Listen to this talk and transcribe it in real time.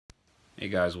Hey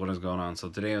guys, what is going on? So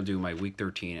today I'll do my Week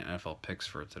 13 NFL picks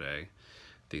for today.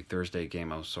 The Thursday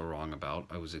game I was so wrong about.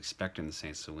 I was expecting the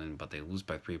Saints to win, but they lose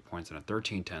by 3 points in a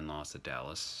 13-10 loss to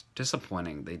Dallas.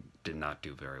 Disappointing. They did not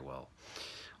do very well.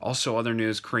 Also, other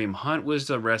news, Kareem Hunt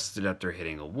was arrested after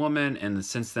hitting a woman, and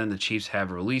since then the Chiefs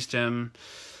have released him.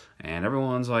 And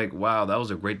everyone's like, wow, that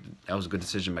was a good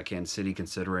decision by Kansas City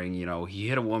considering, he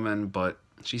hit a woman, but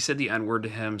she said the N-word to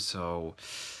him, so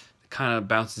kind of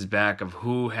bounces back of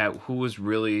who was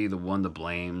really the one to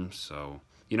blame. So,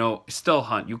 still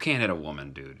Hunt, you can't hit a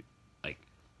woman, dude. Like,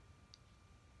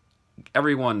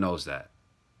 everyone knows that.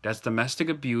 That's domestic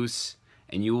abuse,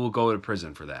 and you will go to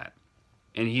prison for that.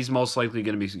 And he's most likely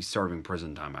going to be serving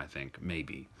prison time, I think,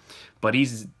 maybe. But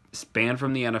he's banned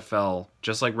from the NFL,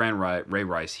 just like Ray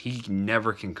Rice. He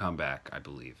never can come back, I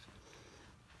believe.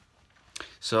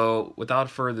 So,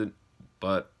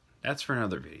 but that's for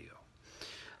another video.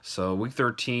 So, Week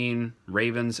 13,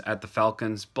 Ravens at the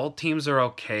Falcons. Both teams are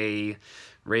okay.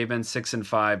 Ravens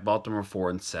 6-5, Baltimore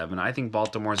 4-7. I think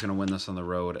Baltimore is going to win this on the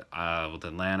road with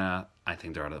Atlanta. I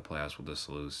think they're out of the playoffs with this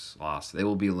loss. They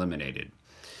will be eliminated.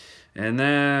 And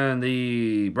then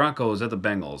the Broncos at the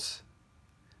Bengals.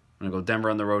 I'm going to go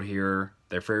Denver on the road here.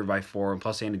 They're favored by 4, and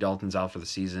plus Andy Dalton's out for the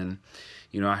season.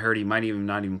 I heard he might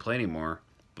not even play anymore,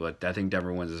 but I think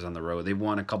Denver wins this on the road. They've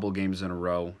won a couple games in a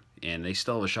row, and they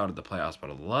still have a shot at the playoffs,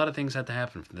 but a lot of things have to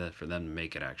happen for them to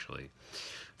make it, actually.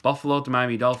 Buffalo at the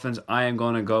Miami Dolphins. I am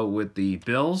going to go with the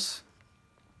Bills.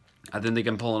 I think they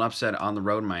can pull an upset on the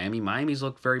road in Miami. Miami's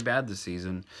looked very bad this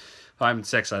season.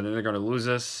 5-6. I think they're going to lose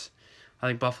this. I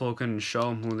think Buffalo can show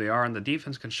them who they are, and the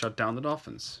defense can shut down the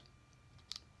Dolphins.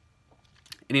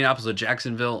 Indianapolis at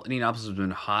Jacksonville. Indianapolis has been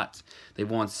hot. They've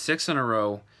won 5 in a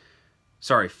row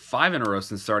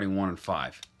since starting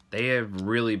 1-5. They have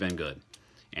really been good.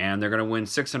 And they're going to win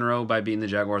 6 in a row by beating the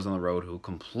Jaguars on the road, who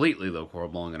completely look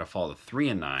horrible and going to fall to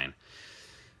 3-9.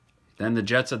 Then the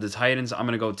Jets at the Titans. I'm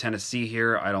going to go Tennessee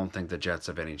here. I don't think the Jets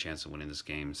have any chance of winning this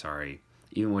game. Sorry.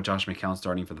 Even with Josh McCown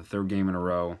starting for the 3rd game in a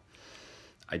row,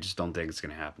 I just don't think it's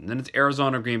going to happen. Then it's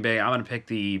Arizona, Green Bay. I'm going to pick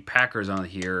the Packers on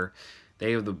here.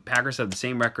 The Packers have the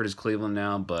same record as Cleveland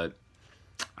now, but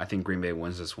I think Green Bay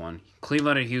wins this one.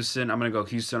 Cleveland at Houston. I'm going to go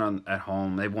Houston at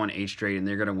home. They've won 8 straight, and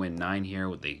they're going to win 9 here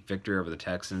with the victory over the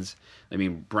Texans.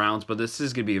 Browns, but this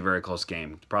is going to be a very close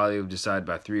game. Probably decided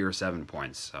by 3 or 7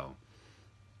 points. So,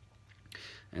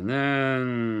 and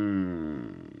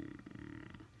then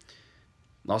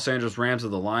Los Angeles Rams of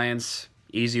the Lions.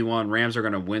 Easy one. Rams are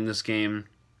going to win this game.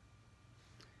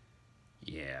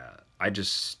 Yeah, I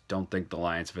just don't think the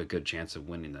Lions have a good chance of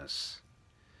winning this.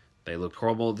 They looked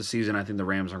horrible this season. I think the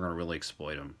Rams are going to really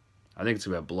exploit them. I think it's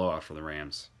going to be a blowout for the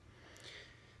Rams.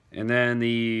 And then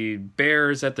the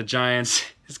Bears at the Giants.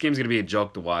 This game's going to be a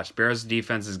joke to watch. Bears'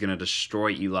 defense is going to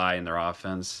destroy Eli and their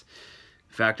offense.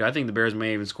 In fact, I think the Bears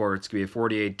may even score. It's going to be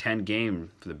a 48-10 game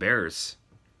for the Bears.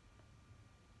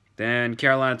 Then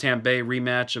Carolina-Tampa Bay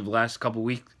rematch of the last couple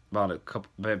weeks.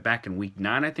 Back in Week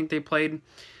 9, I think they played.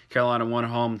 Carolina won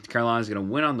at home. Carolina's going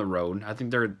to win on the road. I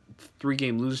think their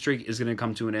 3-game losing streak is going to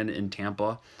come to an end in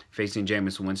Tampa, facing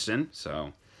Jameis Winston.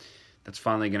 So that's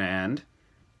finally going to end.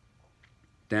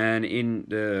 Then in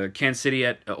the Kansas City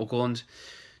at Oakland,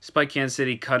 despite Kansas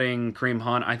City cutting Kareem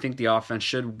Hunt, I think the offense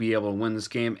should be able to win this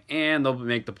game, and they'll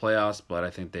make the playoffs, but I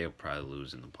think they'll probably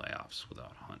lose in the playoffs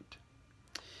without Hunt.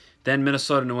 Then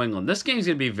Minnesota, New England. This game's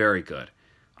going to be very good.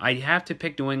 I have to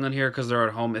pick New England here because they're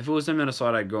at home. If it was in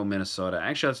Minnesota, I'd go Minnesota.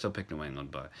 Actually, I'd still pick New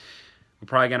England, but we're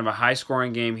probably going to have a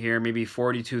high-scoring game here, maybe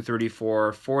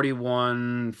 42-34,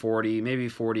 41-40, maybe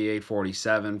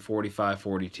 48-47,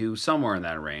 45-42, somewhere in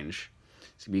that range.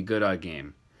 It's going to be a good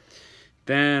game.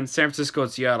 Then San Francisco at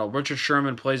Seattle. Richard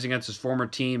Sherman plays against his former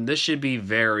team. This should be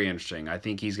very interesting. I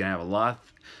think he's going to have a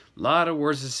lot of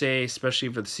words to say, especially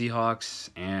for the Seahawks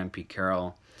and Pete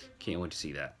Carroll. Can't wait to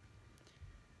see that.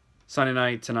 Sunday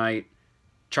night, tonight,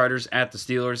 Chargers at the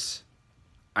Steelers.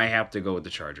 I have to go with the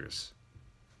Chargers.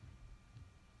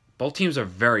 Both teams are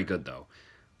very good, though.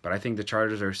 But I think the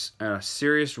Chargers are on a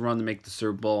serious run to make the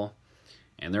Super Bowl,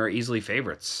 and they're easily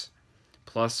favorites.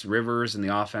 Plus, Rivers and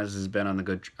the offense has been on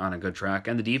a good track,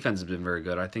 and the defense has been very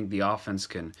good. I think the offense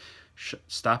can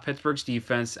stop Pittsburgh's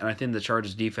defense, and I think the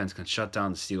Chargers' defense can shut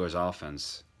down the Steelers'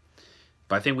 offense.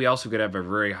 But I think we also could have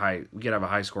a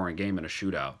high-scoring game and a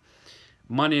shootout.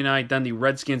 Monday night, then the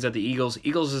Redskins at the Eagles.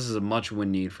 Eagles, this is a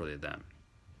much-win need for them.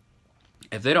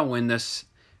 If they don't win this,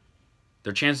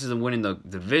 their chances of winning the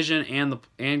division and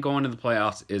going to the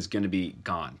playoffs is going to be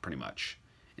gone, pretty much.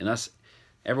 Unless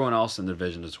everyone else in the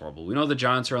division is horrible. We know the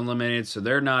Giants are eliminated, so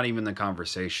they're not even in the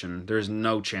conversation. There's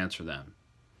no chance for them.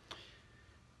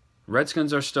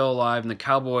 Redskins are still alive, and the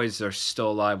Cowboys are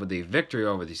still alive with a victory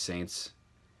over the Saints.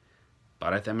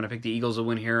 But I'm going to pick the Eagles to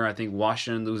win here. I think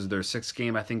Washington loses their 6th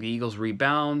game. I think the Eagles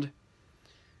rebound,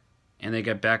 and they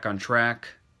get back on track.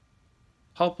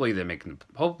 Hopefully they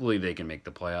can make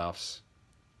the playoffs.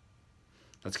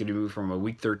 Let's get to move from a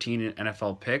Week 13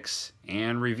 NFL picks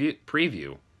and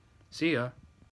preview. See ya.